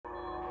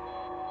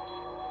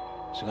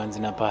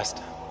zvikanzina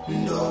pastor.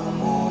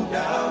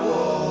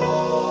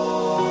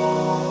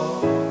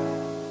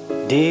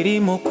 Ndiri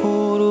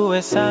mukuru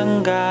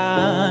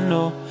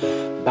wesangano,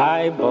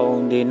 Bible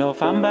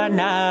ndinofamba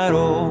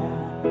naro.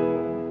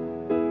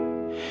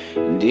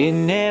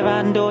 Ndine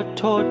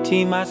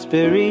vandototi my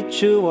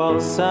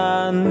spiritual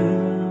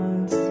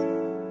sons.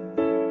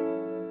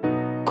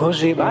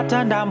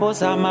 Kuzvibata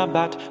ndambozama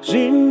but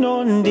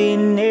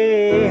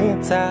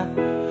zvinondinetsa.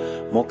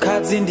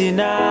 Mukadzi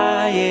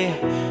ndinaye,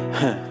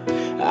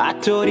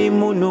 atori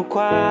munhu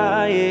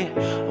kwaye.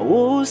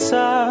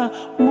 Usamuone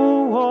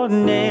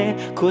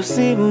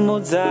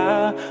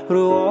kusimudza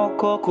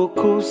ruoko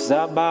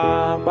kukuza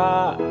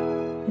baba.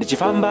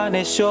 Ndichifamba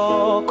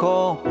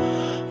neshoko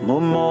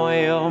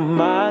mumoyo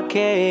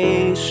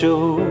make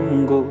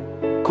shungu.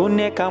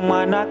 Kune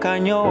kamwana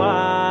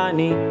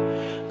kanyowani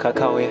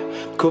kakauya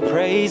ku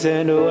praise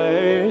and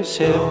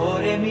worship.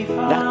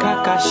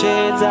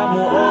 Ndakakashedza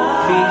mu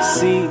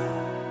ofisi,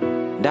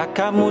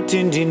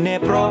 ndakamuti ndine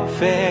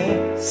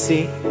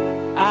prophecy.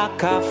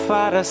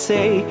 Akafara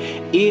say,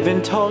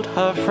 even told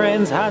her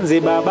friends, Hanzi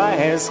Baba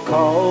has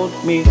called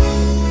me.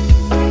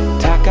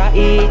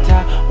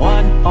 Takaita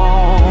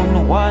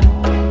 1-on-1,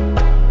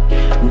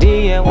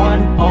 ndiye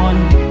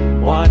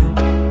 1-on-1.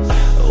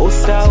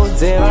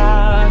 Usaudze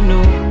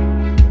vanhu,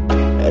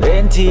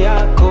 renti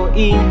yako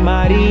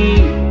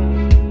imari.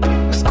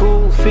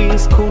 School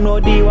fees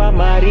kunodiwa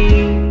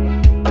mari.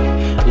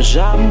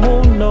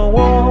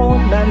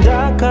 Zvamunoona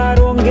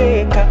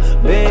ndakarongeka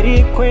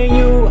mberi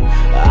kwenyu,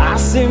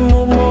 asi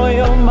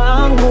mumoyo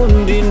mangu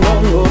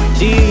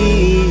ndinongoti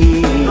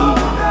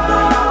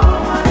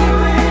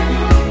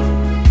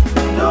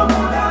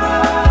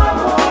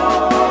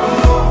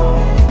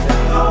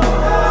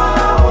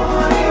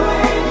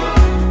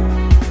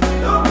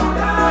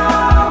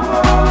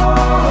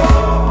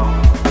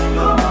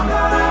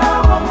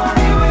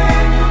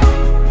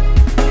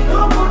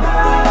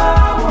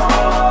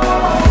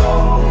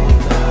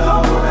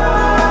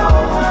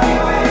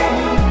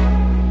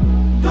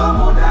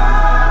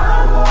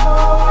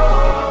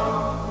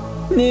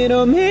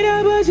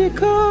Mira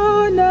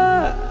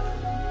bajikona,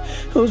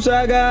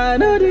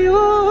 usagano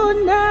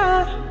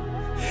diona.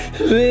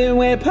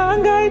 Vimwe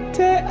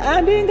pangaite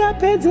andinga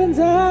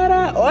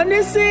pedzenzara,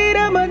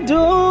 onisira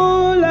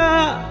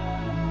mandula.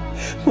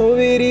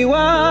 Muviri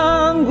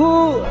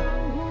wangu,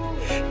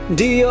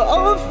 ndiyo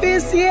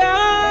ofisi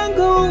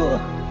yangu.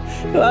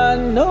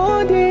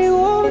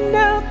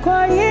 Vanodiona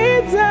kwa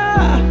yedza,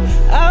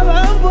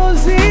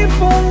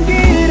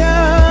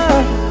 avambozifungira.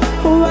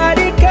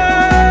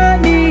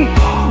 Warikani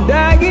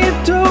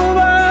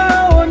dagituba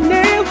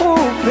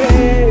onehupe.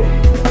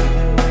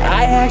 I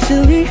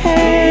actually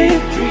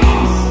hate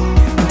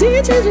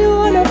Did you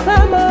wanna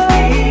plumber?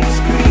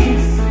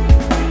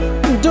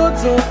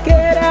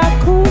 Dozokera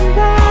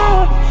kumba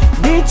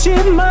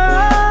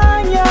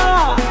Dichimanya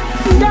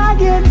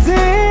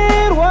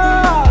Dagezerwa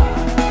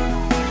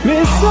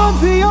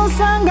Misonzi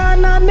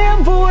yosangana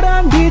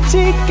nemvura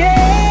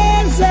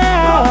ndichikeza.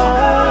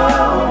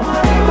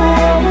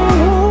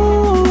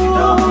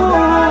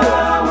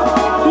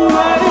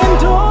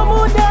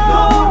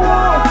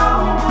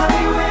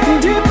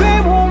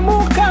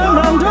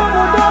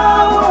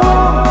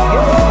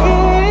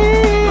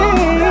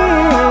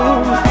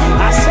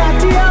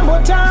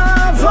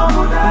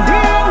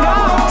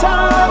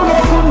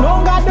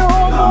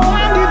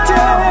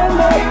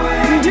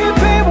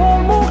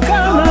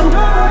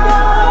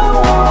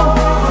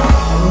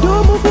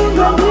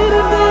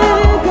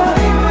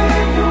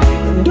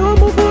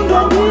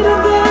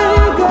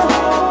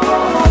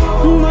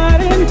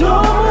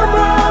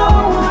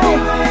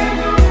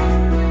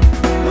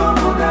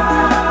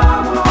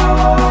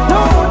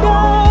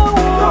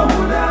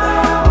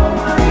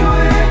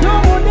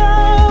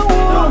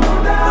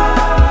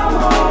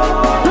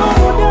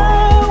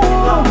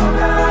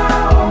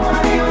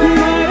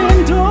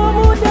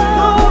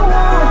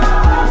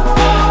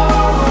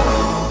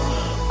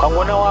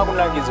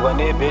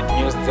 Bad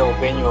news to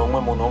open your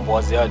woman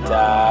was out,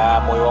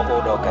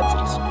 Moyoko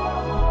Dokatis.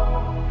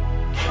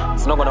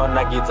 It's not gonna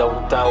naggiz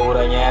out or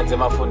any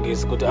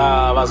mafundis good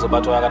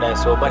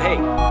so. But hey,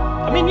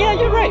 I mean, yeah,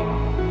 you're right.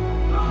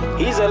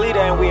 He's a leader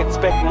and we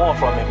expect more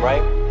from him,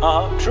 right?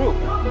 True.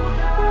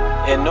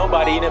 And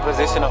nobody in a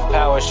position of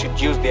power should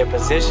use their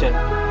position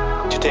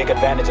to take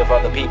advantage of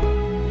other people.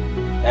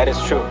 That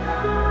is true.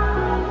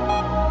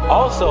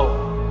 Also,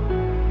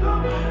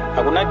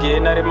 hakuna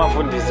gena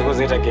mafundisi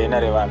kuzita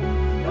gena vanhu.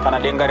 Kana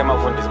denga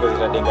remafundisi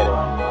kuzita denga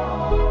revanhu.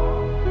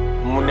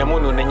 Mune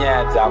munhu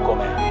nenyaya dzako,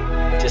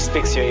 man. Just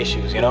fix your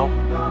issues, you know?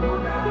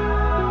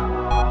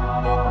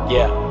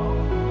 Yeah.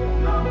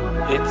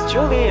 It's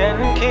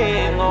Julian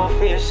King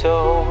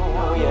official,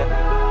 yeah.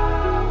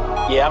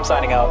 Yeah, I'm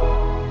signing out.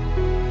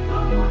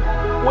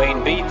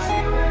 Wayne Beats.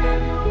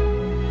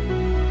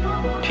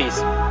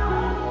 Peace.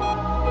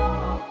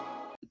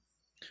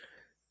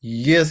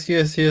 Yes,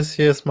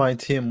 my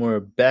team. We're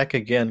back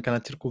again. Can I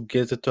tell you,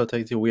 get it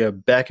to we are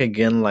back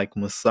again like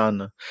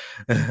Musana.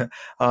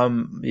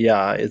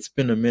 Yeah, it's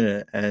been a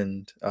minute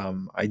and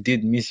I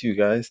did miss you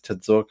guys,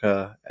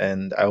 Tadzoka,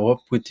 and I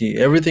hope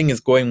everything is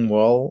going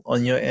well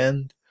on your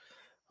end.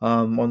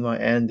 On my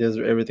end,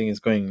 everything is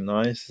going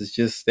nice. It's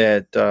just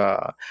that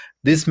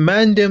this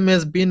mandem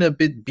has been a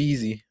bit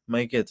busy,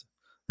 my kid.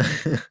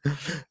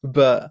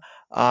 But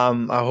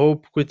I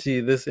hope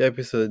Kuti this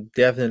episode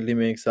definitely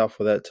makes up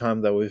for that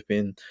time that we've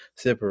been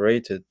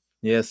separated.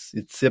 Yes,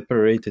 it's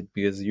separated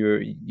because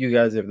you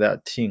guys have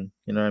that thing,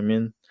 you know what I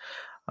mean?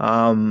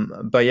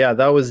 But yeah,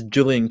 that was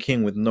Julian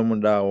King with No More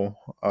Dao.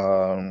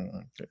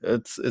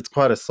 It's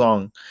quite a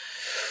song.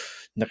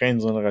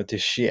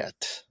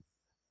 Shit.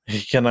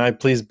 Can I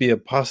please be a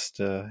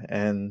pastor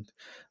and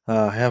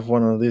have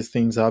one of these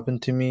things happen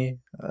to me?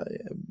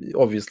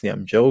 Obviously,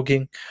 I'm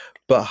joking,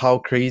 but how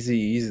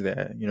crazy is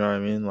that? You know what I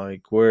mean?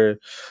 Like, when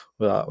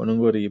I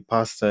go to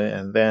pastor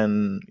and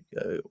then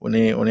when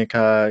I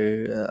ka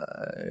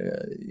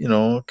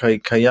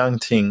young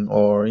thing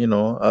or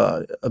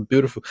a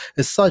beautiful.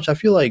 As such, I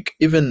feel like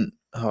even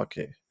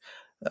okay.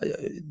 Uh,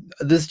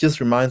 this just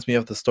reminds me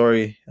of the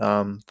story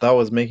that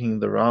was making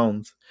the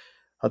rounds.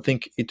 I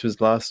think it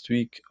was last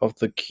week of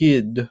the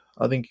kid.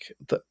 I think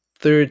the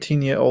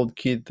 13-year-old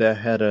kid that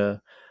had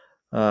that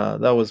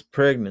was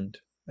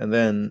pregnant and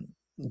then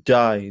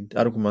died.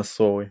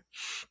 Arukumasoe.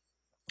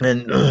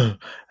 And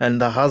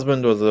and the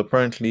husband was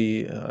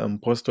apparently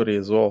impostor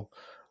as well.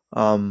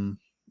 Um,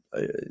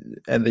 uh,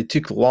 and they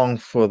took long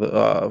for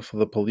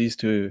the police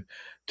to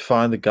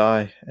find the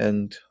guy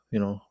and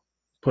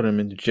put him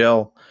into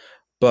jail.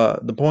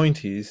 But the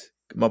point is,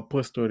 my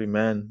poor story,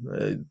 man.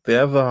 They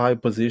have a high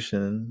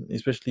position,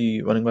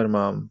 especially when I got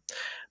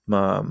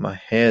my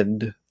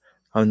head.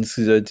 And this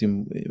is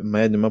my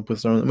head, my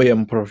posture, but yeah,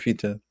 I'm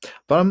profita.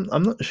 But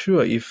I'm not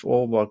sure if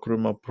all my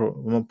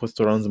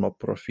posture runs my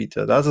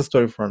profita. That's a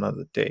story for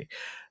another day.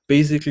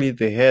 Basically,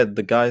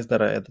 the guys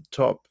that are at the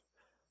top.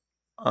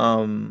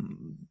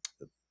 Um,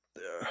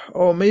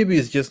 or maybe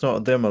it's just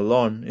not them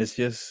alone. It's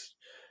just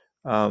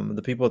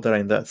the people that are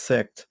in that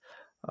sect.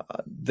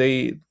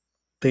 They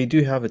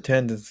do have a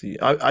tendency.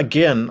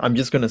 Again, I'm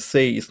just gonna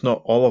say it's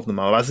not all of them.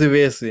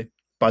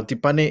 But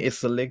depending a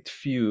select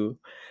few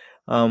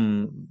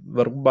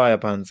varubaya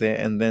panze,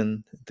 and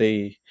then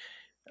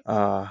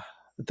uh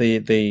they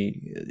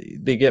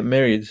get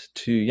married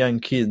to young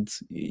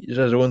kids.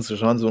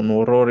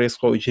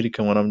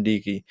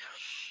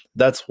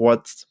 That's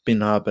what's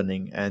been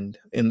happening, and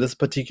in this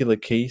particular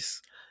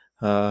case,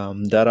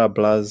 Dara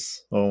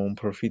Blaz or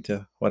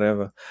Profita,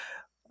 whatever,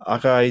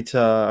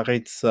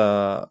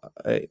 akaita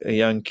a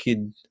young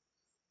kid,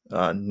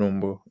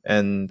 Numbu,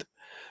 and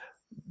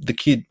the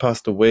kid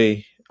passed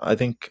away. I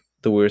think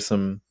there were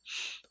some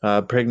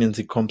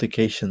pregnancy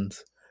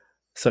complications.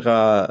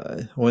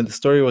 Saka, when the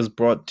story was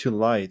brought to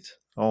light,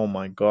 oh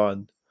my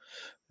god,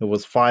 it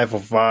was 5 for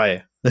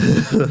 5.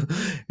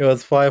 It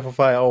was 5 for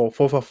 5. Oh,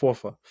 4 for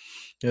 4.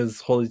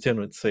 As Holy Ten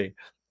would say.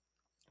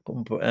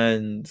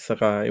 And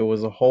Saka, it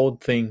was a whole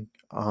thing.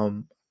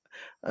 And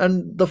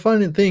the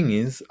funny thing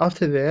is,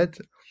 after that,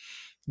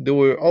 there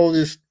were all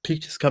these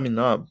pictures coming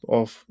up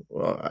of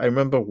I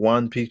remember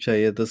one picture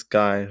here, this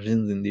guy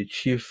in the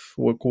chief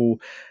woku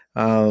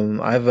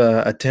I've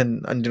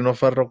attend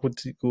andinofarira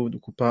kuti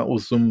kupa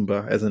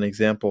Uzumba as an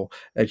example.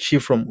 A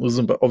chief from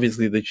Uzumba,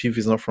 obviously the chief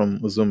is not from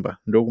Uzumba,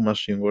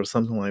 Ndogumashingo or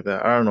something like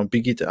that. I don't know,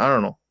 Bigita, I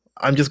don't know.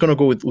 I'm just gonna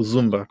go with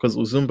Uzumba because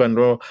Uzumba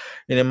ndo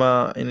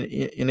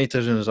in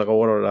Italian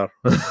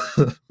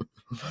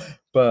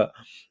but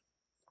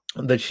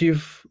the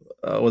chief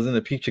was in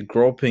the picture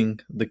groping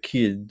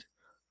the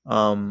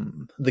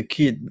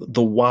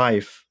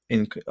wife.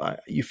 In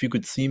if you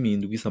could see me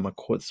in my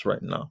quotes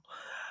right now,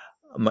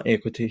 my air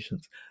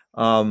quotations,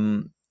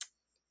 and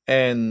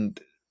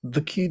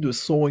the kid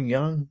was so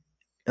young.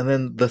 And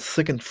then the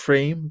second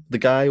frame, the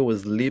guy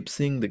was lip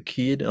syncing the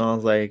kid, and I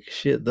was like,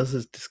 "Shit, this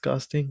is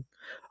disgusting.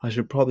 I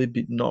should probably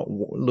be not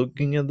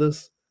looking at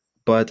this,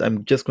 but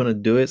I'm just gonna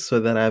do it so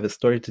that I have a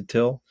story to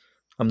tell.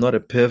 I'm not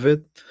a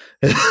pivot.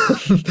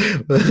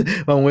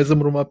 I'm with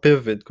some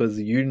pivot because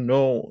you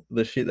know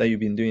the shit that you've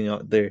been doing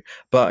out there.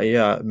 But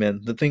yeah,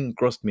 man, the thing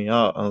grossed me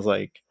out. I was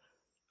like,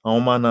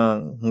 oh man,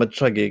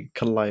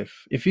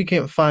 life. If you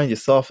can't find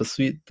yourself a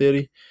sweet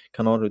 30,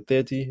 order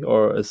 30,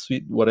 or a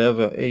sweet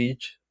whatever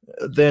age,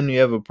 then you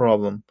have a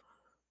problem.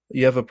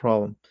 You have a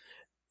problem.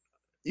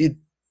 It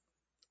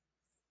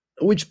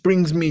Which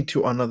brings me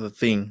to another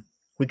thing.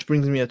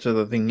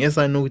 Yes,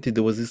 I know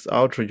there was this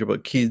outrage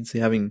about kids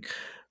having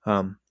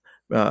um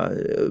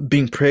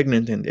being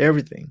pregnant and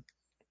everything.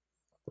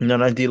 And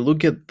I did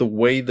look at the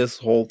way this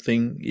whole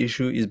thing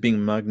issue is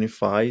being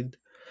magnified,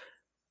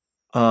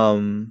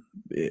 and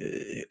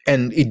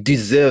it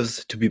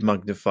deserves to be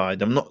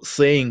magnified. I'm not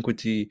saying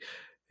kuti,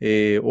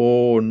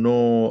 oh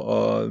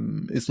no,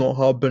 it's not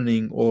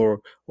happening,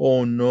 or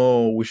oh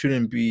no, we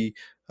shouldn't be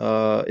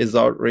as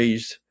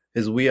outraged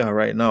as we are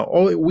right now.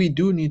 Oh, we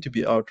do need to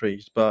be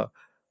outraged, but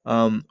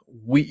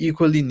we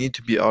equally need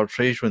to be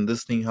outraged when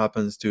this thing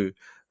happens to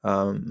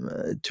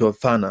to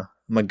Afana,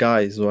 my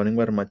guys,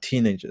 my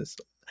teenagers.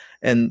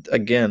 And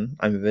again,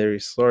 I'm very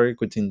sorry,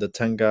 Kutinda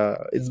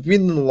Tanga. It's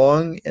been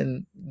long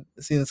and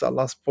since I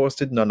last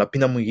posted on a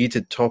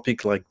Pinamuyite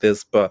topic like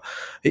this, but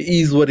it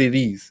is what it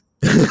is.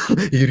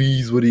 It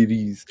is what it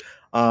is.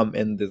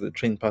 And there's a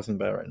train passing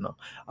by right now.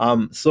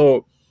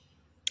 So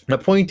my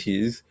point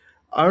is,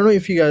 I don't know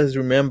if you guys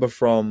remember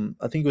from,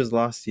 I think it was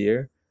last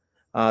year,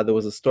 there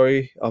was a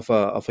story of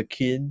a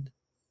kid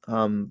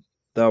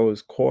that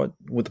was caught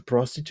with a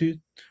prostitute,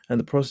 and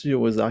the prostitute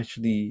was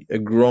actually a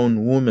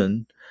grown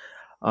woman.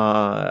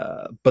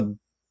 But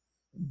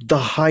the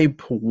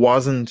hype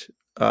wasn't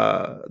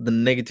the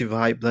negative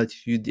hype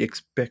that you'd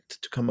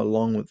expect to come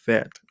along with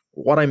that.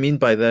 What I mean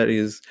by that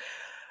is,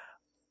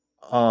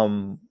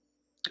 the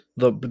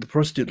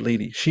prostitute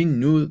lady, she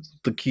knew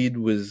the kid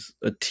was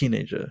a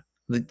teenager.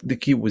 The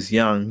kid was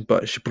young,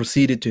 but she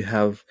proceeded to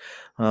have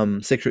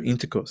sexual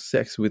intercourse,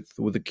 sex with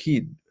the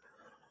kid.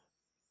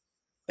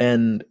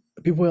 And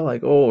people were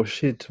like, oh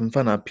shit,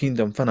 mfana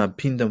pinda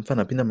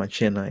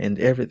machena and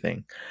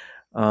everything.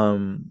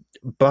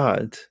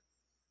 But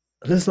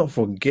let's not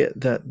forget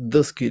that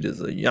this kid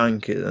is a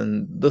young kid,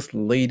 and this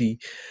lady,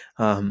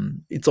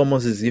 it's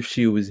almost as if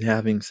she was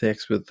having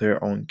sex with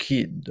her own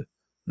kid.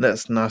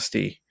 That's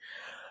nasty.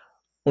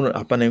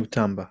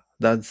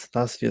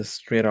 That's just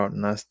straight out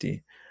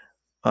nasty.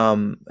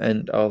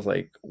 And I was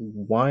like,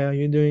 why are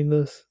you doing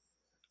this?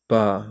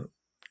 But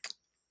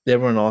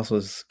everyone else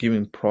was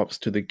giving props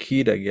to the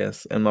kid, I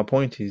guess. And my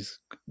point is,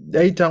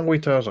 that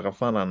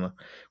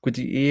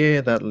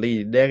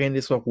lady,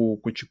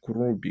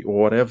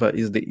 or whatever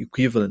is the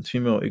equivalent,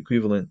 female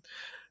equivalent,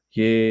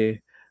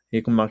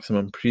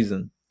 maximum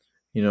prison.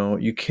 You know,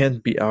 you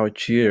can't be out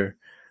here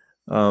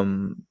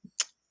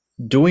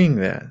doing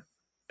that.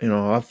 You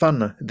know,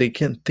 they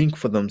can't think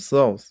for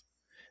themselves.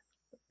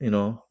 You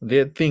know,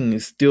 their thing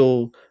is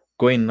still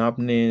going up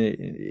near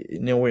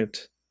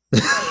it.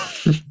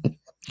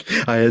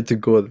 I had to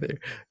go there.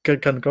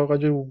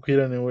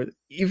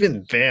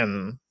 Even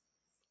then,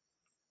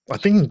 I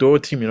think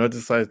Dorothy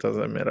size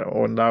doesn't matter,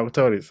 or now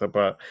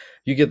but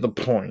you get the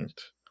point.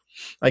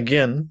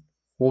 Again,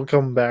 we'll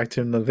come back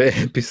to another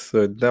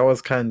episode. That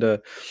was kind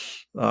of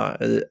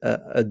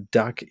a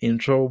dark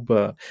intro,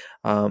 but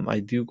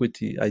I do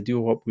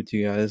hope with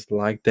you guys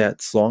like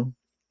that song.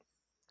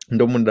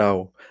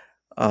 Ndomundao.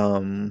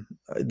 The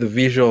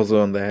visuals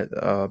on that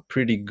are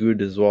pretty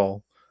good as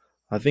well.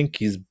 I think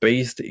he's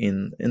based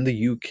in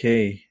the UK,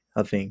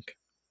 I think.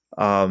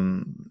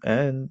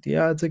 And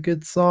yeah, it's a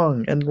good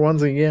song. And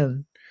once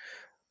again,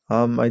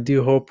 I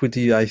do hope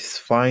I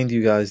find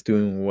you guys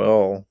doing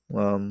well.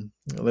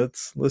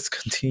 Let's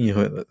continue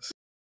with this.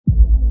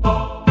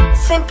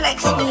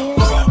 Simplex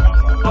Music.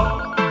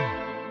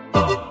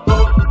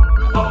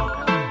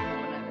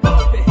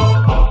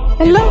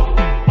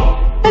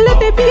 Hello,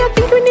 baby, I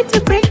think we need to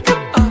break up.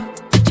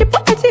 Chipo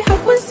aje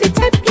hawensi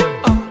type you.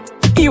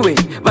 Iwe,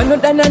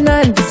 vanodana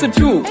nandisu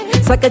tu.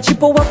 Saka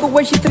chipo wako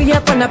weshi 3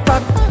 hapa na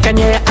pap.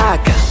 Kanya ya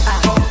aka,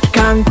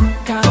 kangu,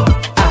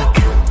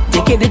 aka.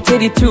 Jekede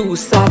teri tu,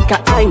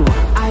 saka aiwa,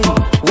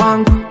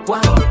 wangu,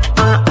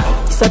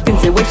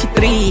 Sapinze weshi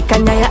 3,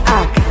 kanya ya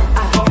aka,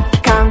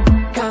 kangu,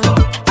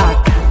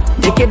 aka.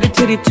 Jekede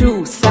teri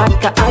tu,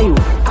 saka aiwa,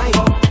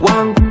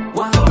 wangu,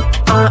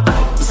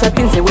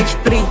 Sapinze weshi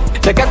 3.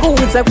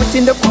 Ndakakuudza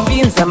kuti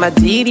ndokupinza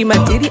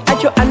madhiri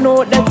acho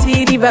anoda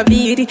tiri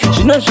vaviri.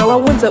 Zvino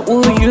zvawaunza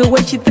uyu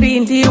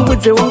wechi3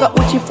 ndiudze wanga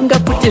uchifunga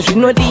kuti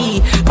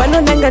zvinodii.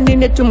 Panonanga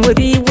ndine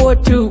tumuriwo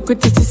tu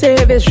kuti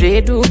tiseve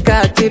zvedu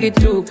katiri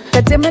tu.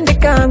 Katemende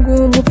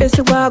kangu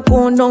mufesi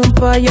wako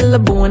nompa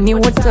yelaboni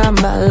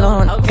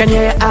watermelon.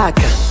 Kanyaya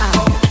aka,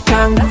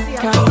 kangu,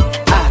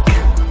 aka.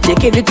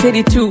 Jekede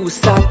tiri tu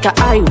saka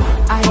aiwa,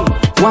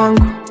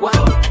 wangu,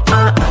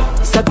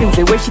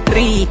 Sapinze weshi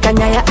 3,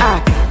 kanyaya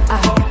aka,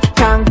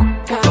 kangu,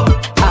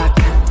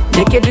 aka.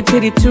 Jekede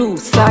tiri tu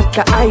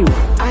saka aiwa,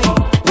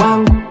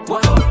 wangu,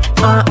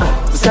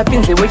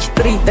 Sapinze weshi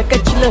 3.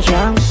 Dakachila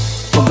zhangu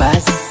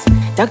kubasi,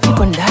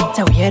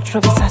 daktikondakta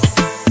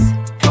uyatrovesasi.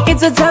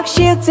 Idzo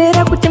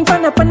dzakushedzera kuti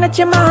mfana pana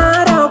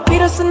chemahara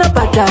ukwira sina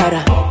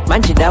bhadhara.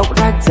 Manje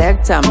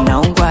dakuradza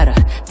mnaungwara,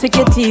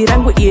 tiketi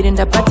rangu iri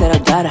ndabhadhara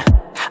dhara.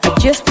 I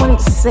just want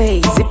to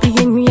say, zipi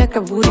yenyu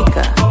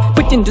yakavurika,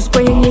 kuti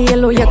nduswa yenye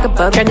yellow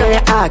yakabaruka.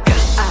 Kanyaya aka,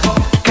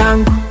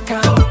 kangu,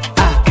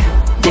 aka.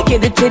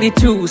 Jekede teri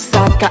tu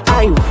saka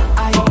aiwa,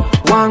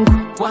 wangu,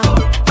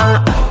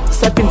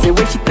 Sapinze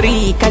weshi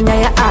 3,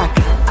 kanyaya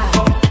aka,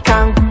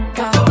 kangu,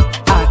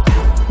 aka.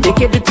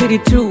 Jekede teri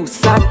tu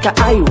saka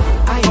aiwa,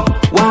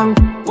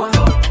 wangu,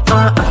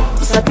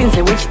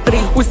 Sapinze wechi 3.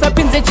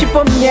 Usapinze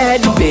chipo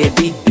mnyedu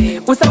baby,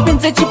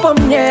 usapinze chipo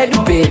mnyedu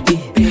baby,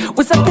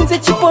 usapinze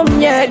chipo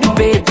mnyedu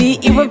baby.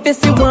 Iwe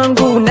pesi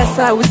wangu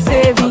nasa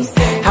usevi,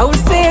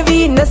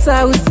 hausevi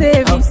nasa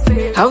usevi,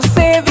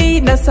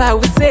 hausevi nasa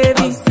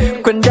usevi.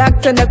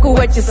 Kondakta na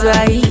kuwa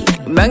chisahi,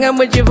 manga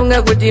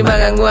mwechifunga kuti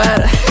manga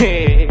ngwara.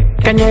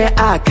 Kanyaya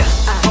aka,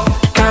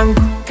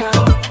 kangu,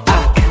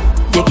 aka.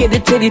 Jekede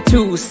teri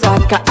tu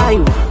saka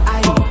aiwa,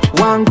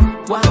 wangu,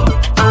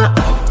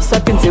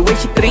 usapinze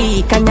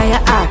wechi3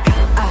 kanyaya aka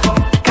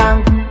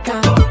kangu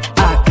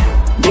aka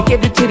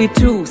ndekedu tiri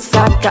 2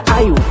 saka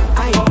aiwa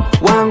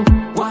wangu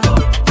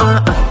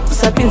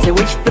usapinze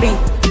wechi3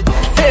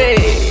 hey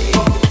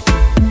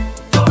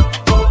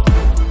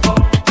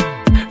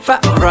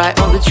Fat right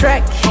on the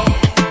track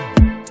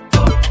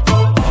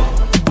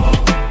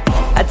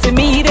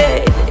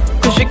Atimire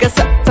kushika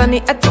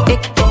satani ati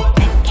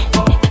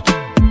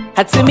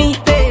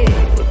Atimire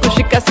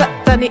kushika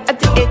satani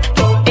ati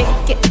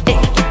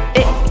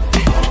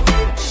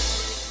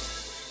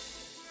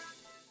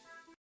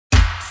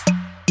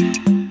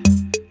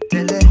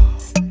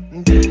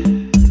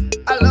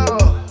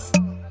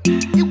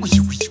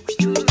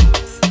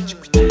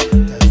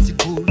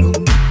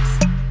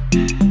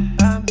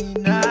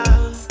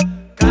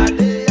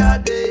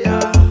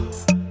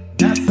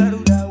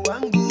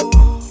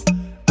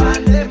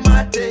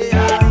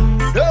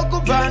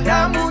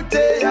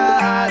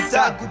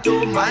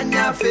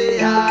kutomanya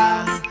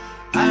fea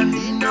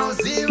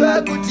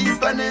andinoziva kuti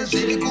pane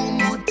zviri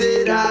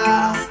kumutera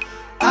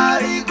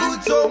ari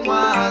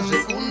kutsomwa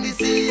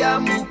zvekundisiya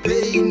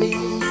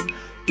mupeini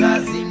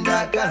kazi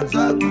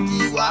ndakanzwa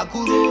kuti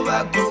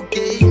wakurova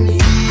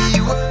kokeini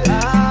iwe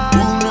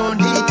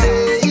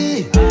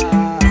unonditei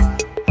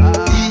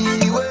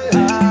iwe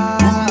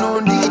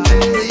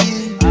unonditei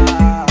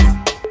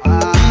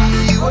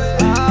iwe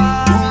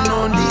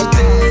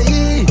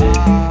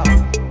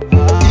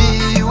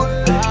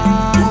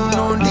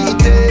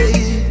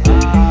unonditei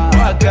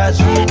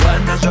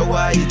wakazviwana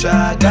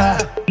zvawaitsvaga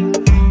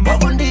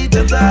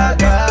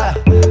wakunditadzaka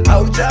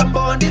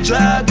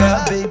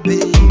auchambonditsvaga bebe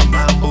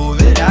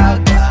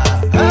mamboveraka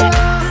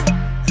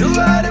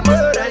ruva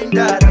remwoyo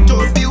rainda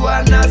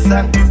ratopiwa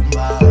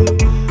nasanguma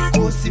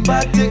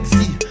kusimba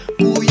teksi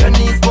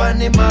kuyanikwa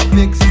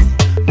nemapeksi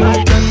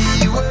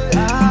mataksiwe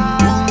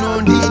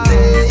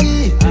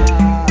unonditei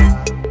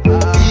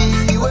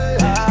iwe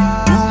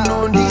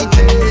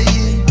unonditei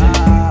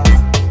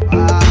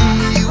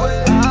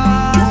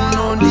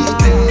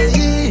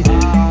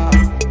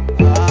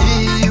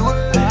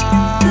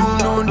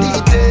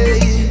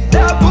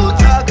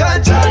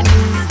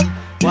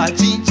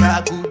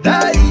wachinja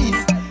kudai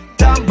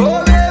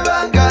tambove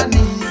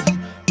vangani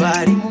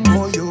vari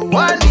mumoyo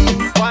wani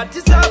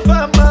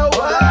watisapamba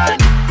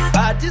wani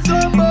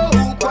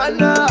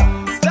hatizomboukwana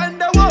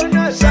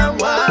tandaona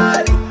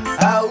shamwari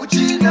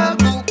hauchina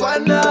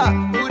kukwana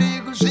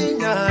uri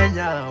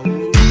kuzvinyanya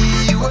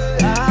iwe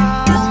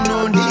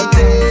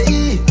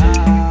unonditei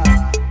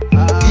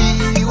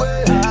iwe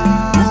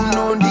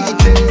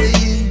unonditei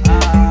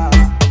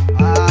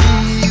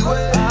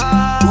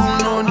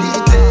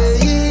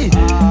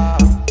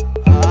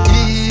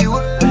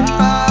iwe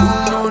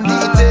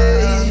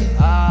unonditei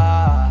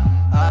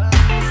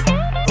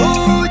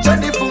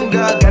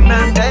uchandifunga kana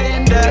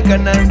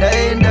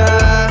ndaenda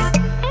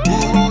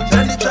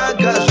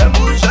uchanditsvaga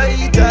zvangu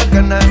zvaita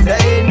kana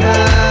ndaenda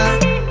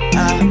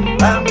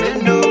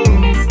amendo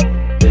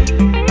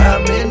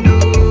amendo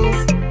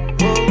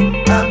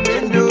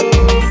amendo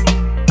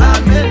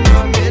amendo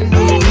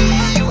amendo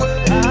iwe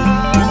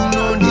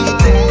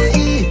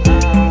unonditei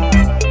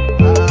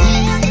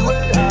iwe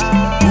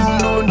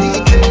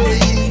unonditei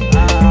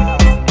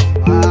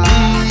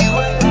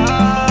iwe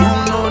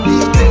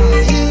unonditei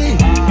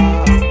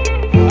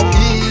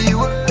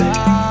iwe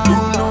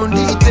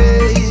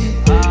unonditei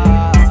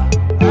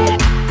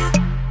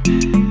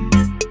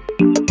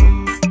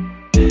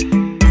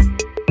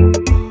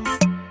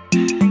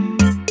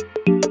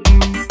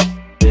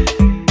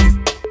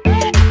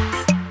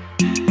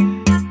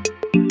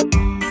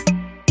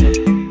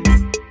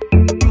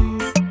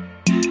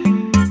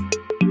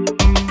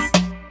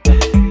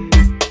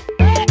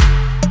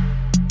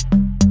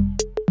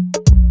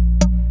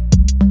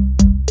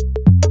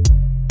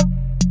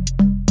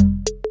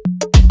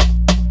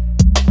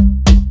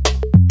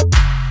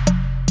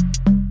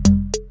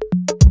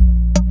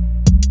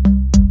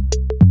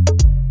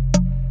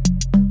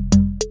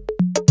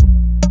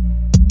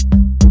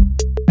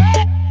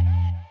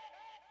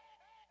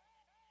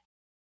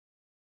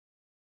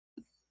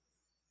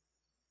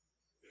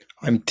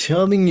I'm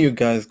telling you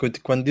guys,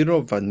 kuti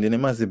kwandirobva ndine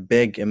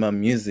mazibag ema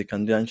music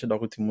and ndianchoda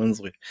kuti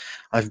munzwe.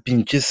 I've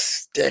been just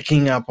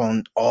stacking up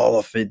on all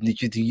of it.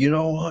 Ndichiti, you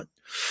know what?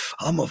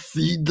 I'ma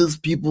feed these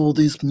people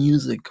this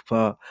music.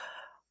 But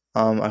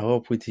I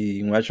hope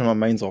kuti ngwacho my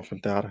mind's off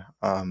with that.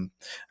 And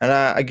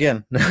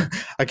again,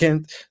 I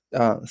can't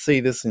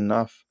say this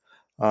enough.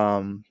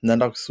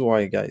 Nanda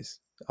kusuwai guys.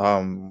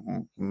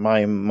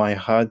 My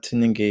heart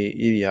ninge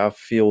iri half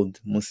filled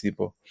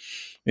musibo.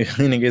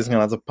 Niggas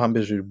gonna have to pump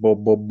it with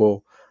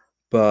bo.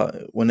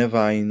 But whenever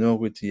I know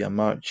kuti I'm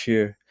out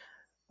here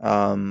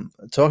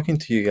talking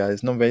to you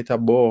guys, no beta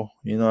bo,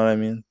 you know what I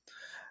mean?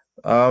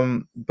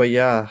 But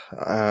yeah,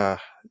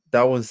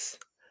 that was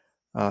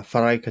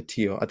Farai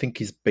Katio. I think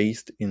he's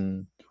based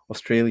in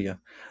Australia.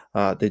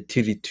 The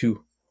Tiri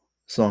 2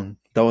 song.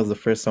 That was the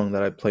first song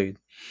that I played.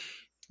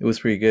 It was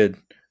pretty good.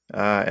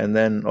 And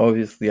then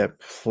obviously I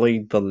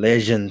played the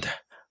legend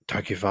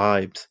Turkey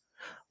Vibes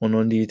on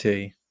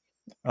Ondite.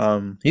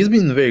 He's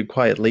been very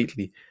quiet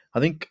lately, I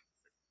think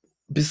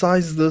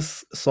besides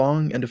this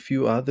song and a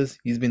few others,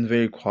 he's been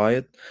very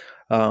quiet.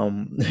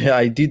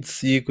 I did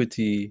see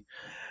Equity.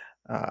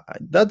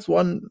 That's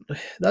one.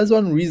 That's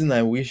one reason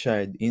I wish I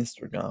had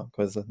Instagram,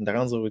 because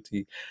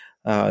the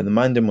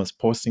Mandem was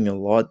posting a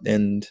lot,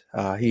 and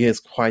he has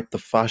quite the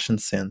fashion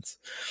sense.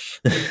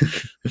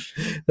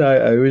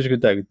 I wish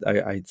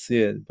I'd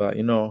see it, but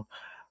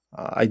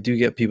I do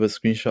get people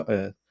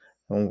screenshot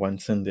on one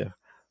Sunday,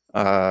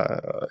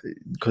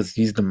 because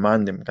he's the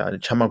Mandem guy,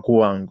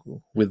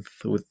 Chamakuangu with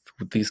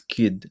this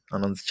kid,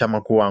 and it's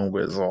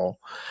Chamakuangu as well.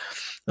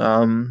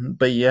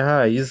 But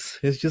yeah, he's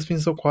just been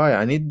so quiet.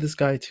 I need this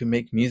guy to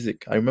make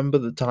music. I remember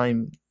the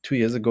time 2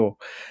 years ago,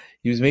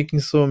 he was making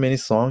so many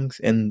songs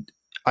and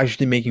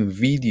actually making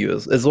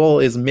videos, as well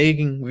as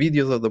making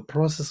videos of the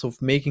process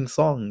of making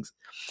songs,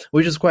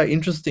 which is quite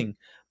interesting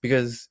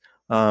because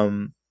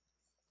some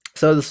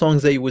of the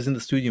songs that he was in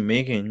the studio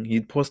making,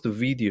 he'd post the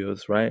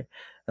videos, right?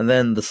 And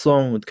then the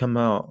song would come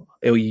out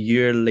a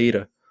year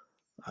later.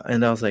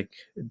 And I was like,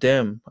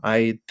 damn,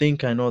 I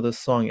think I know this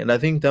song. And I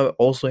think that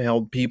also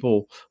helped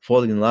people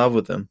fall in love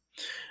with him.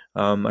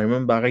 I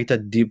remember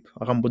Araita Deep,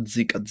 Arambut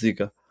Zika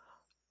Zika,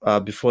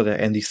 before that.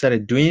 And he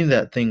started doing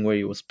that thing where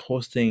he was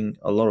posting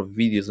a lot of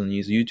videos on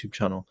his YouTube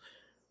channel.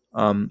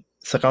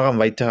 Sekarang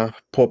Vaita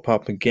pop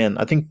up again.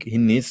 I think he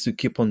needs to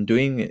keep on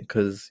doing it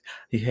because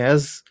he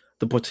has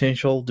the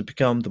potential to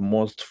become the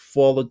most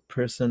followed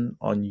person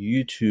on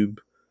YouTube,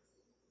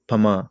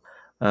 Pama,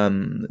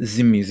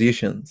 the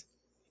musicians.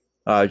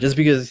 Just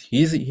because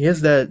he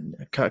has that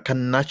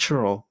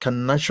natural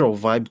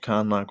vibe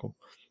kanako,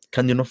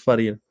 kan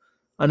faria,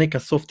 anika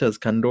soft as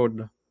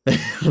kandoda.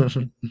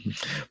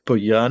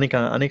 But yeah,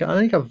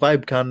 anika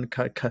vibe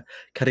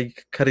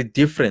kari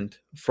different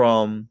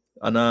from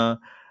Anastana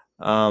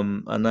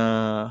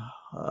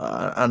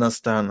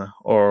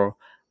or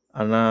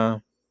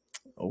Ana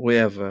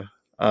wherever.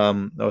 I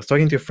was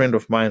talking to a friend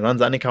of mine,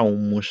 Ranzanika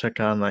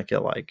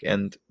Umushaka like,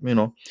 and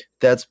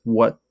that's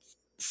what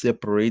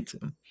separates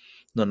him.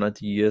 No,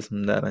 not years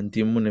from that and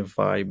demon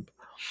vibe.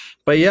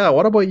 But yeah,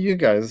 what about you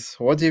guys?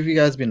 What have you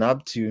guys been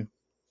up to?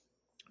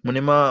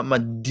 Munema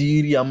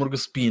madiri amurgu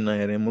spina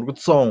here, murgu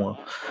tsonga.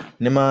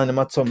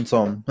 Nema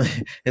tom.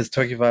 As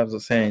Turkey Vibes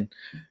was saying.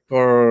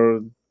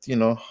 Or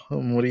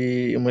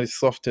muri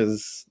soft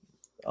as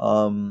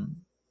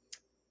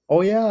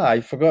oh yeah,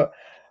 I forgot.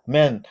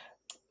 Man,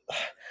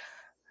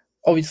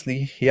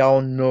 obviously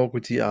y'all know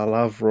Kuti, I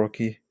love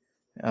Rocky.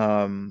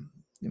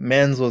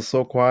 Mans was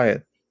so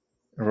quiet.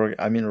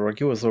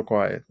 Rocky was so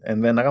quiet.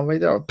 And then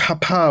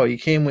pow, he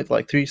came with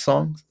like 3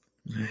 songs.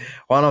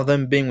 One of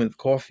them being with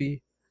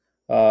Coffee,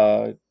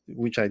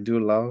 which I do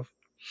love.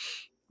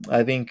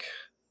 I think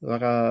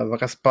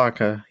Vaka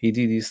Sparker, he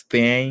did his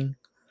thing.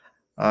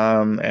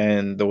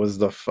 And there was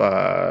the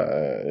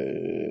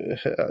Fire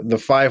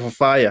for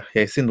Fire.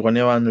 I seen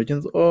one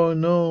regions. Oh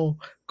no,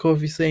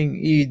 Coffee saying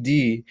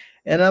ED.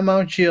 And I'm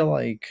out here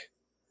like,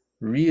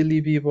 really,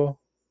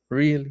 people?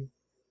 Really?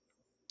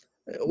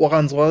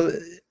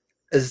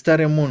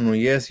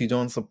 Yes, you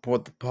don't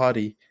support the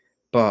party,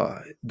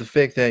 but the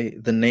fact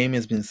that the name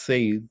has been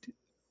saved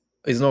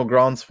is no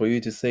grounds for you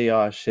to say,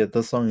 "Ah, shit,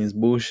 the song is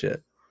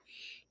bullshit."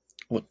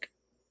 Look,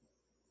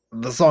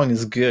 the song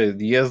is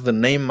good. Yes, the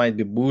name might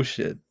be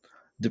bullshit,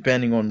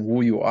 depending on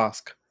who you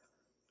ask.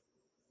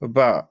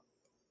 About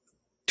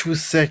 2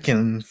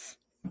 seconds,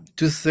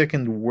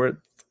 2-second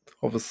worth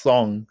of a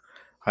song,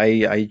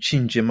 I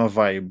change my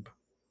vibe.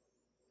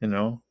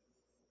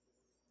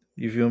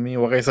 You feel me?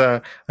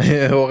 Wakaisa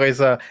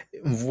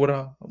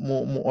mvura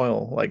mu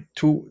oil, like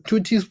 2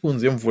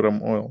 teaspoons of mvura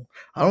mu oil.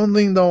 I don't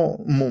think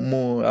though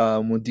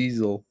mu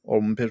diesel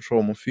or mu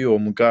petrol, mu fuel,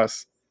 mu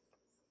gas,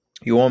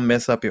 you won't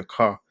mess up your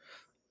car.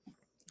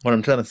 What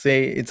I'm trying to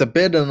say, it's a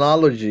bad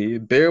analogy.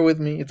 Bear with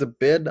me, it's a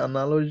bad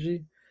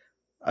analogy,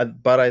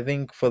 but I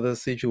think for the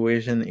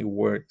situation it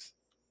works.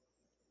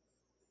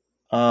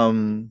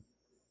 The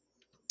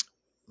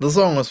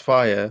song was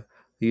fire.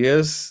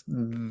 Yes,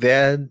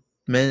 that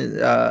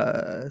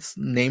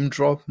name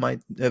drop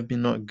might have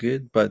been not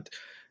good, but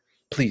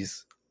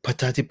please,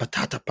 patati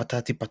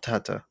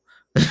patata.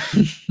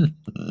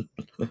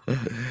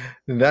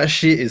 That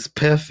shit is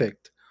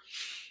perfect.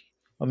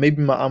 Or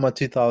maybe my AMA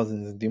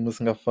 2000s,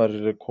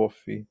 Dimusinga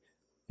Coffee.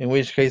 In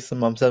which case,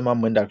 I'm saying my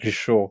Mwenda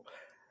show.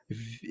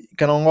 If you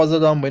can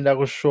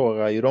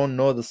show, you don't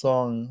know the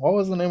song. What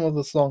was the name of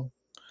the song?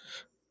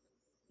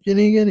 You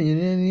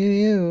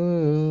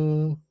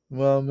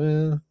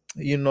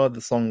know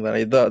the song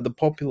that the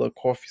popular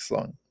Coffee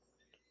song.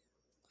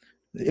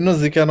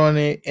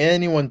 Zikanone,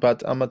 anyone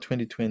but AMA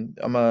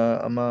 2020,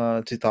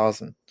 AMA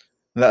 2000.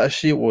 That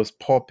shit was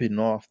popping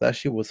off. That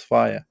shit was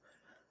fire.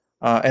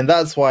 And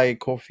that's why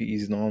Coffee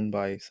is known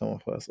by some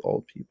of us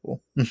old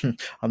people.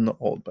 I'm not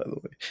old, by the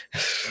way.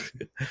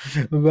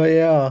 But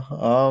yeah,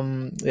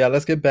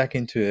 let's get back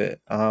into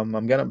it.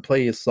 I'm gonna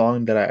play a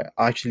song that I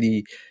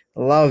actually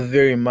love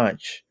very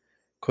much,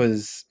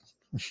 cause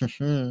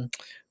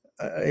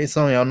it's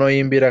song I know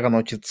Imbira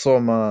Kano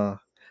Chitsoma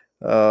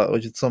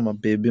uchitsoma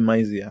baby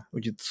maizia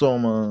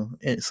uchitsoma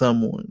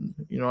someone,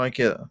 you know, like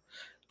and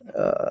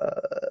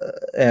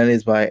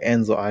it's by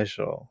Enzo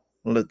Aisho.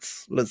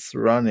 Let's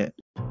run it.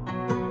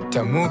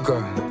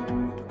 Tamuka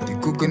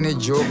Tikuku ne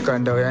joka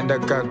ndawenda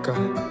kaka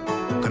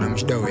kana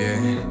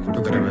mshidawe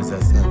tukaraba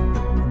sasa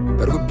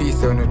bari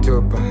kupisa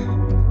unotopa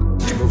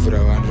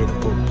chibuvura wandu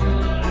kupopa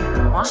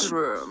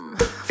Mushroom.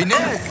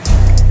 finesse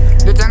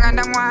ndotanga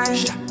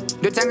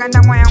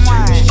ndamwaya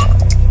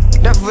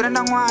ndavhura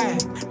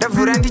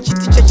ndavhura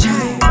ndichiti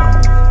chachaya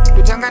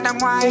ndotanga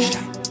ndamwaya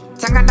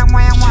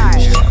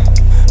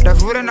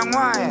ndavhura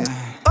ndamwaya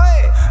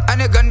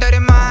ane ganda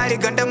remari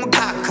ganda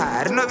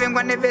mukaka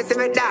rinovengwa nevese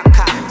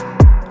vedaka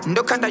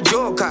ndokanda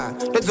joka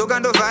ndodzoka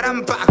ndovhara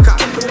mpaka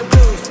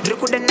ndiri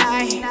kuda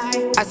naye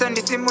asi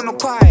handisi munhu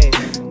kwaye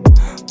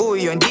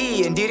uyo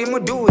ndiye ndiri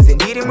mudhuze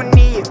ndiri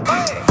muniye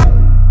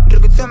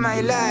ndiri kutsema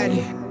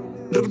ilari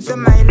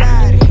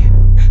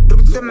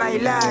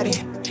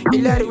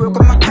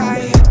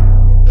wekwamakaya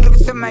ndiri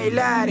kutsema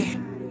ilari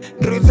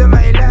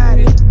ndakatsema ilari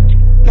wekwamakaya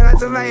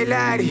ndakatsema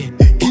ilari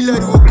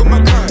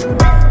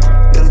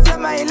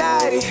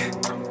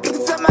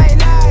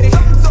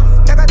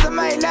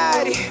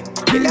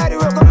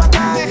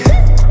wekwamakaya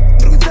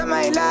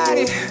ndikutsema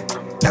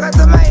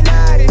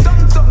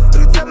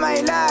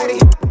ilari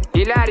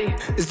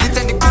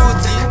zita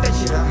ndikudzi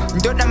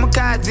ndoda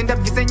mukadzi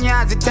ndabvisa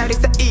nyadzi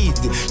tarisa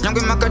idzi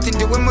nyangwe makati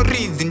ndiwe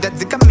muridzi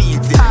ndadzika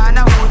midzi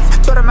ana hutsi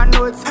tora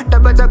manotsi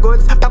ndabata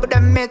gotsi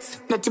pakuda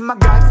mets nati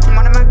magatsi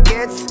mwana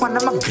magets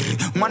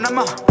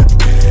mwana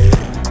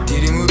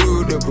tiri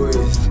murudo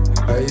boys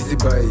aisi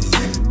boys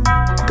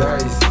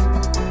guys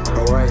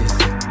awais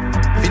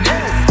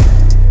finesse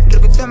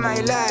ndikutsema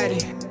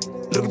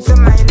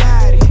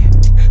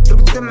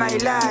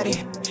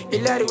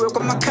ilari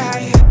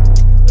wekwamakaya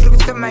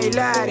ndikutsema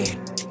ilari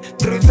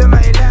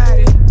ndakatsema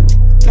ilari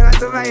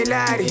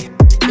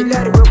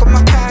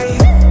wekwamakaya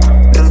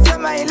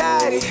ndikutsema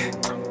ilari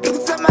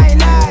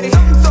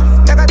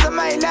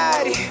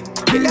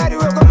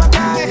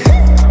wekwamakaya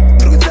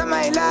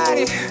ndikutsema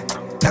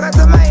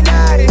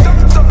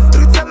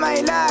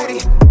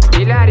ilari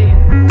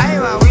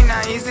aiwa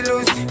wina isi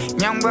lusi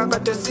nyangwa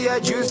akatosiya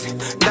jusi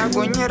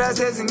ndagonyera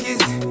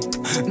sezingizi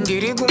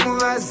ndiri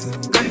kumuvazi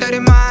ganda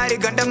remari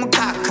ganda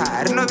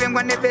mukaka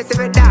rinovengwa nevese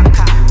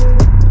vedaka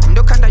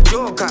ndokanda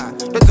joka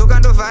ndodzoka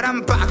ndovhara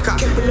mpaka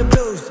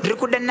ndiri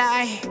kuda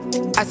naye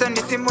asi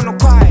handisi munhu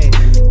kwaye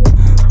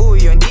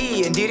uyo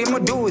ndiye ndiri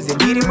mudhuze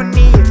ndiri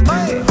muniye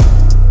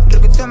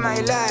ndiri kutsema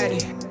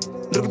ilari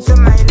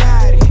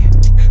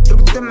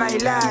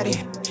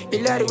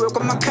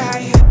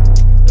wekwamakaya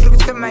ndiri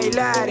kutsema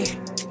ilari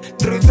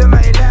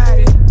ndakatsema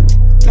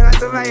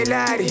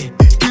ilari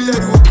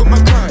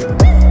wekwamakaya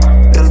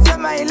ndiri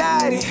kutsema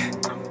ilari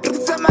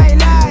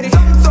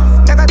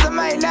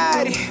ndakatsema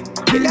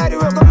ilari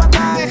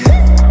wekwamakaya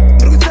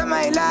ndiri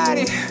kutsema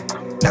ilari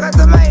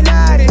ndakatsema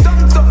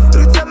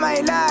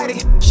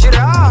ilari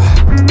shira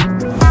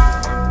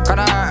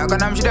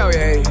kana mshidau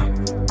yai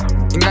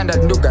inganda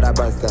ndogara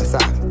basa sa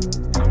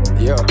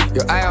yo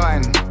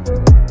ayawan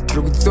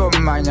tiri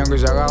kutsoma nyange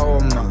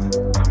zvakaoma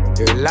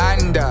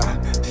yolanda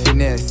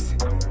finesse.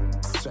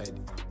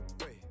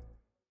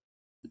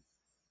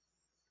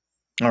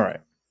 All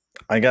right,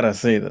 I gotta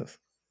say this.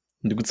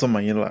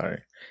 Ndikutsoma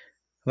Hilary.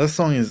 This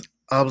song is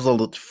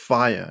absolute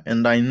fire,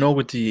 and I know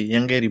it's the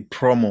Yangeri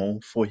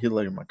promo for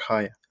Hilary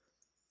Makaya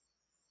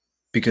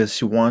because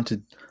she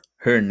wanted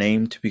her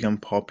name to become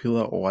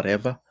popular or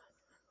whatever.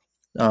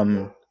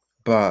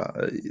 But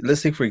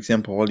let's take for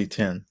example Holly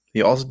 10.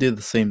 He also did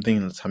the same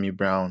thing to Tammy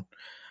Brown,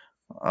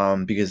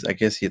 because I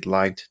guess he had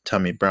liked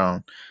Tammy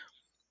Brown.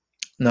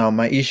 Now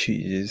my issue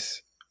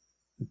is,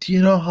 do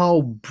you know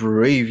how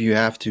brave you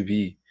have to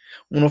be?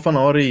 Unofana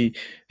ori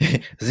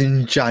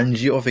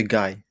zinjanji of a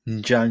guy,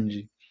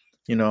 njanji,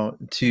 you know,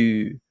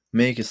 to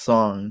make a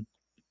song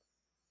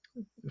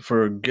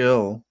for a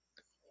girl,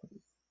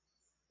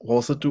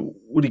 also to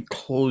really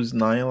close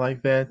nine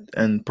like that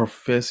and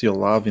profess your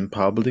love in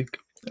public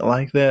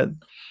like that.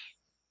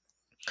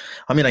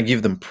 I mean, I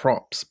give them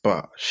props,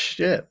 but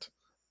shit.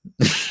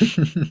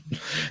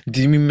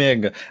 Dimi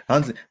mega.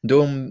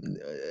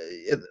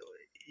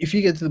 If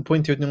you get to the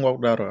point you're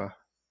walk out,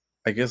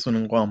 I guess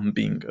when I'm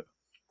being,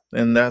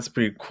 and that's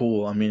pretty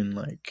cool. I mean,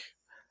 like,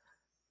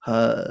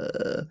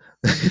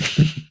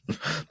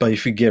 but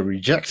if you get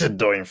rejected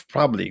though in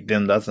public,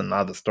 then that's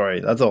another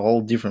story. That's a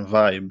whole different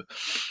vibe.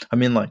 I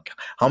mean, like,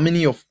 how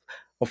many of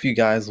you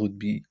guys would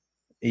be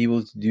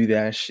able to do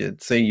that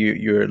shit? Say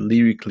you're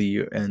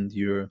lyrically and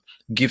you're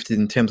gifted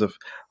in terms of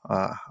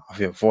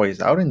your voice.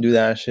 I wouldn't do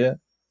that shit.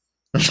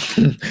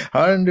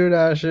 I wouldn't do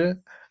that shit.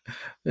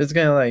 It's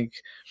kind of like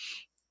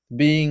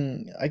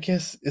being, I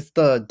guess it's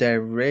the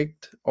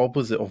direct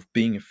opposite of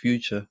being a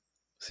Future,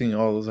 singing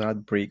all those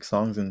heartbreak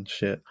songs and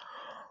shit.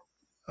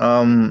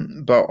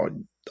 But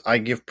I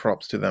give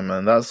props to them,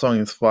 and that song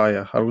is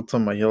fire.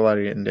 Harutsama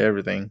Hilary and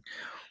everything.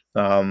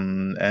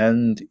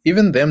 And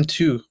even them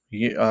too,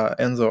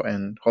 Enzo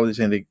and Holly,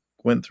 they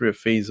went through a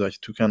phase like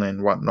Tukana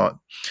and whatnot.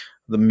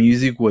 The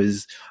music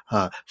was,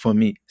 for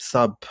me,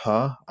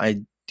 subpar.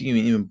 I didn't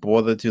even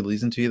bother to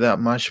listen to it that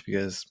much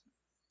because,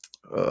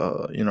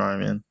 you know what I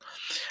mean.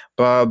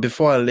 But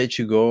before I let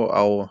you go,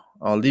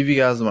 I'll leave you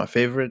guys with my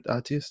favorite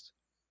artist,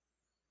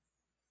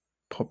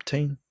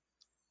 Poptain,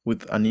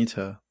 with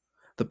Anita,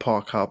 the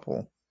power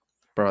couple.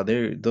 Bro,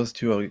 those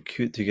two are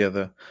cute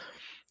together.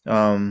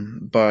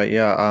 But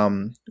yeah,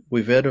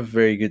 we've had a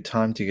very good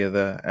time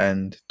together,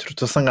 and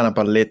tosangana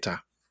pa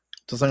later.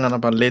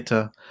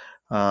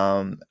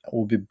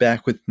 We'll be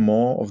back with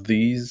more of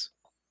these.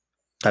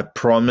 I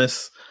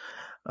promise.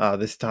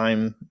 This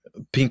time,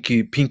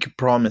 pinky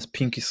promise,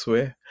 pinky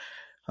swear.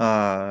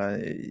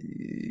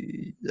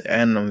 And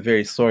I'm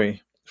very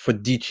sorry for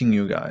ditching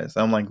you guys.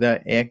 I'm like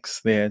that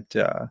ex that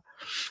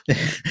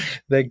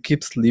that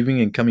keeps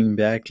leaving and coming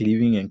back,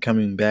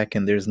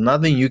 and there's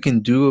nothing you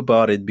can do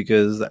about it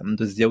because I'm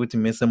just like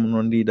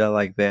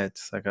that.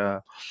 It's like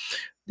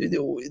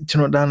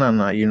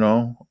you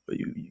know,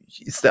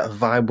 it's that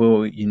vibe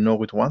where, you know,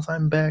 with once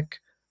I'm back,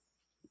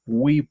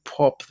 we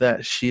pop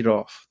that shit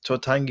off.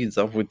 Totangi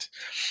up with,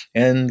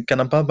 and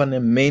kanapapa ne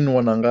main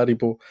one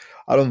angaripo.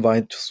 I don't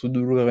mind to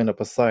suduru kena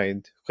pa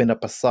side, kena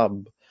pa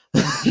sub.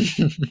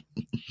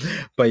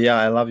 But yeah,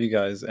 I love you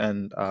guys,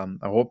 and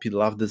I hope you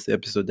love this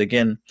episode.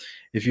 Again,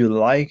 if you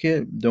like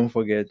it, don't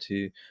forget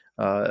to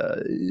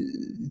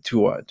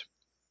what?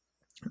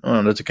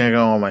 Oh, to kind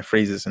of all my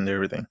phrases and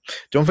everything.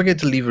 Don't forget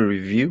to leave a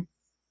review.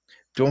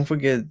 Don't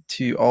forget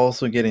to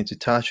also get into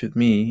touch with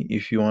me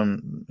if you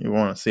want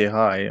to say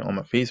hi on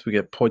my Facebook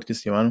at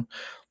Podcast Ivano,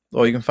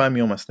 or you can find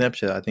me on my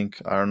Snapchat. I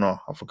don't know,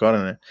 I've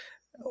forgotten it.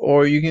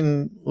 Or you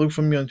can look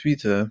for me on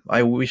Twitter.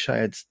 I wish I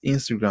had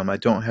Instagram. I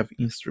don't have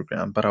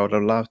Instagram, but I would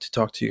have loved to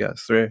talk to you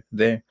guys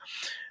there.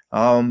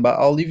 But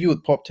I'll leave you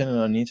with Poptain and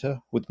Anita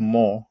with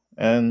more.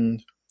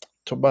 And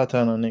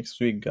Tobatana next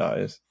week,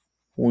 guys.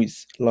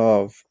 With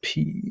love.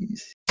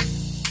 Peace.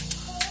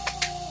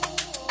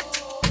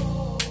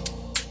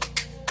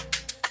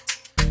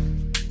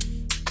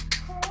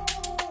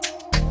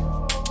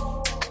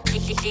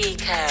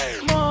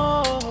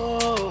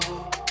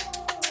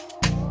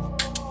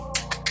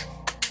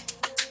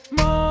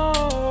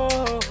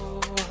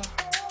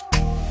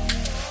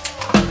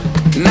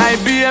 Nai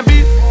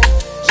baby,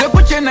 je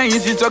kuchena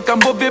hizi toka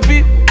mbo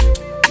baby.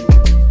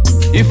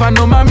 If I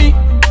know mami,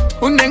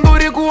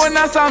 unenguri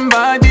kuona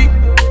somebody.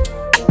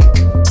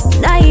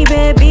 Nai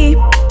baby,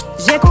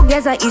 je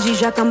kugeza hizi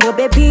jakambo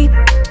baby.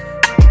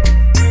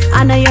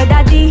 I know your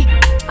daddy,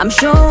 I'm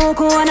sure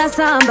kuona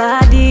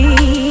somebody.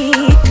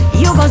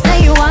 You gon'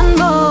 say you want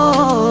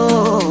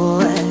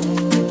more.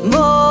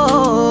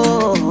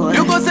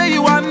 You gon' say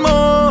you want more.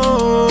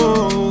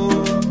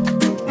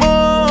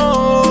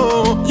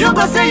 You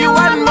gon' say you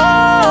want more.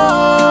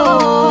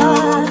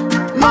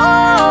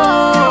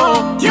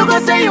 You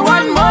gon' say you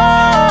want more.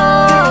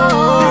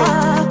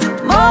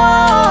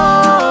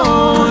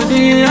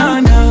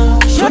 Diana,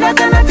 shona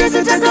kana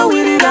tese taka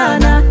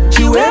wirirana.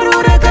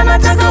 Chiwerure kana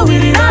taka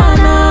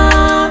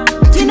wirirana.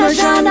 Tino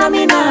shana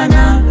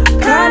minana.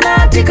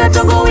 Kana tika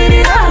tongo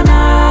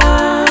wirirana.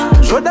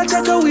 Shoda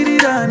taka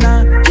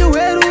wirirana.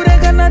 Chiwerure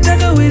kana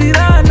taka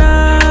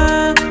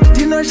wirirana.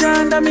 Tino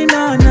shana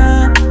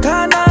minana.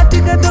 Kana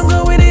tika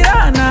tongo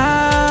wirirana.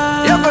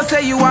 You go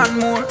say you want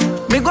more.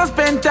 Me go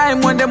spend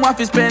time when them want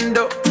to spend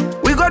up.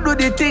 We go do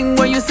the thing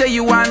when you say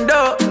you want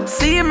to.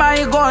 See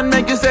my gun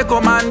make you say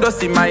commando.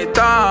 See my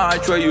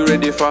touch where you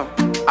ready for.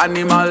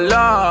 Animal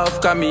love,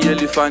 call me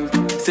elephant.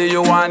 Say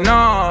you want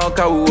knock,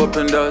 I will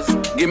open doors.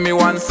 Give me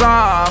one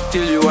soft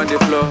till you on the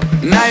floor.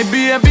 Night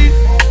baby,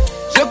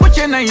 je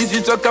kuchena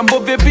hizi toka mbo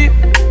baby.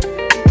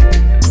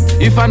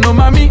 If I know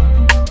mami,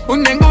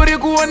 unenguri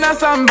kuona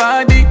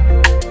somebody.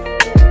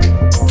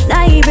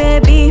 Night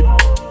baby,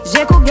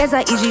 je kugeza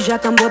hizi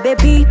jakambo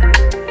baby.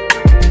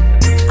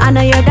 I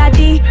know your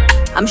daddy,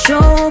 I'm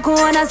sure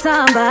kuona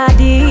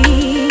somebody.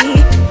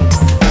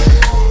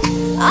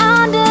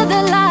 Under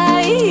the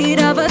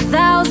light of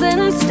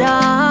 1,000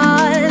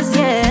 stars,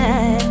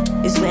 yeah,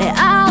 is where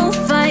I'll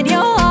find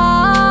your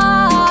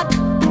heart.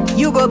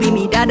 You go be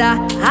me dada,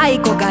 high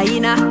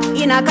cocaina.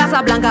 In a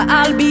Casablanca,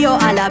 I'll be your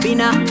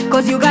alabina.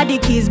 Cause you got the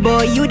keys,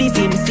 boy, you the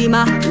sim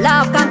sima.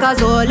 Love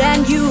conquers all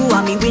and you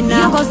are me winner.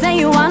 You go say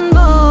you want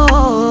more.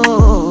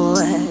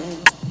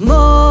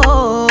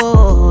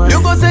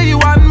 You go say you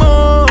want more.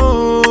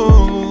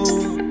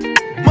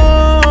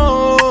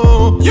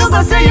 You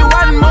go say you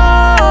want more.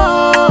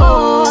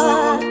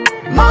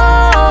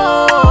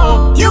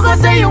 You go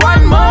say you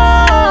want more.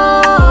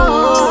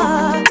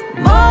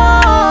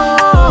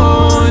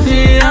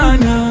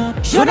 Diana,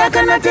 shoda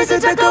kana tese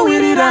taka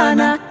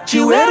wirirana.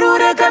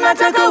 Chiwerure kana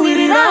taka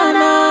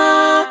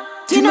wirirana.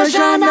 Tino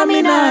shana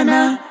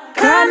minana.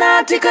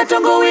 Kana tika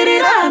tongo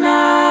wirirana.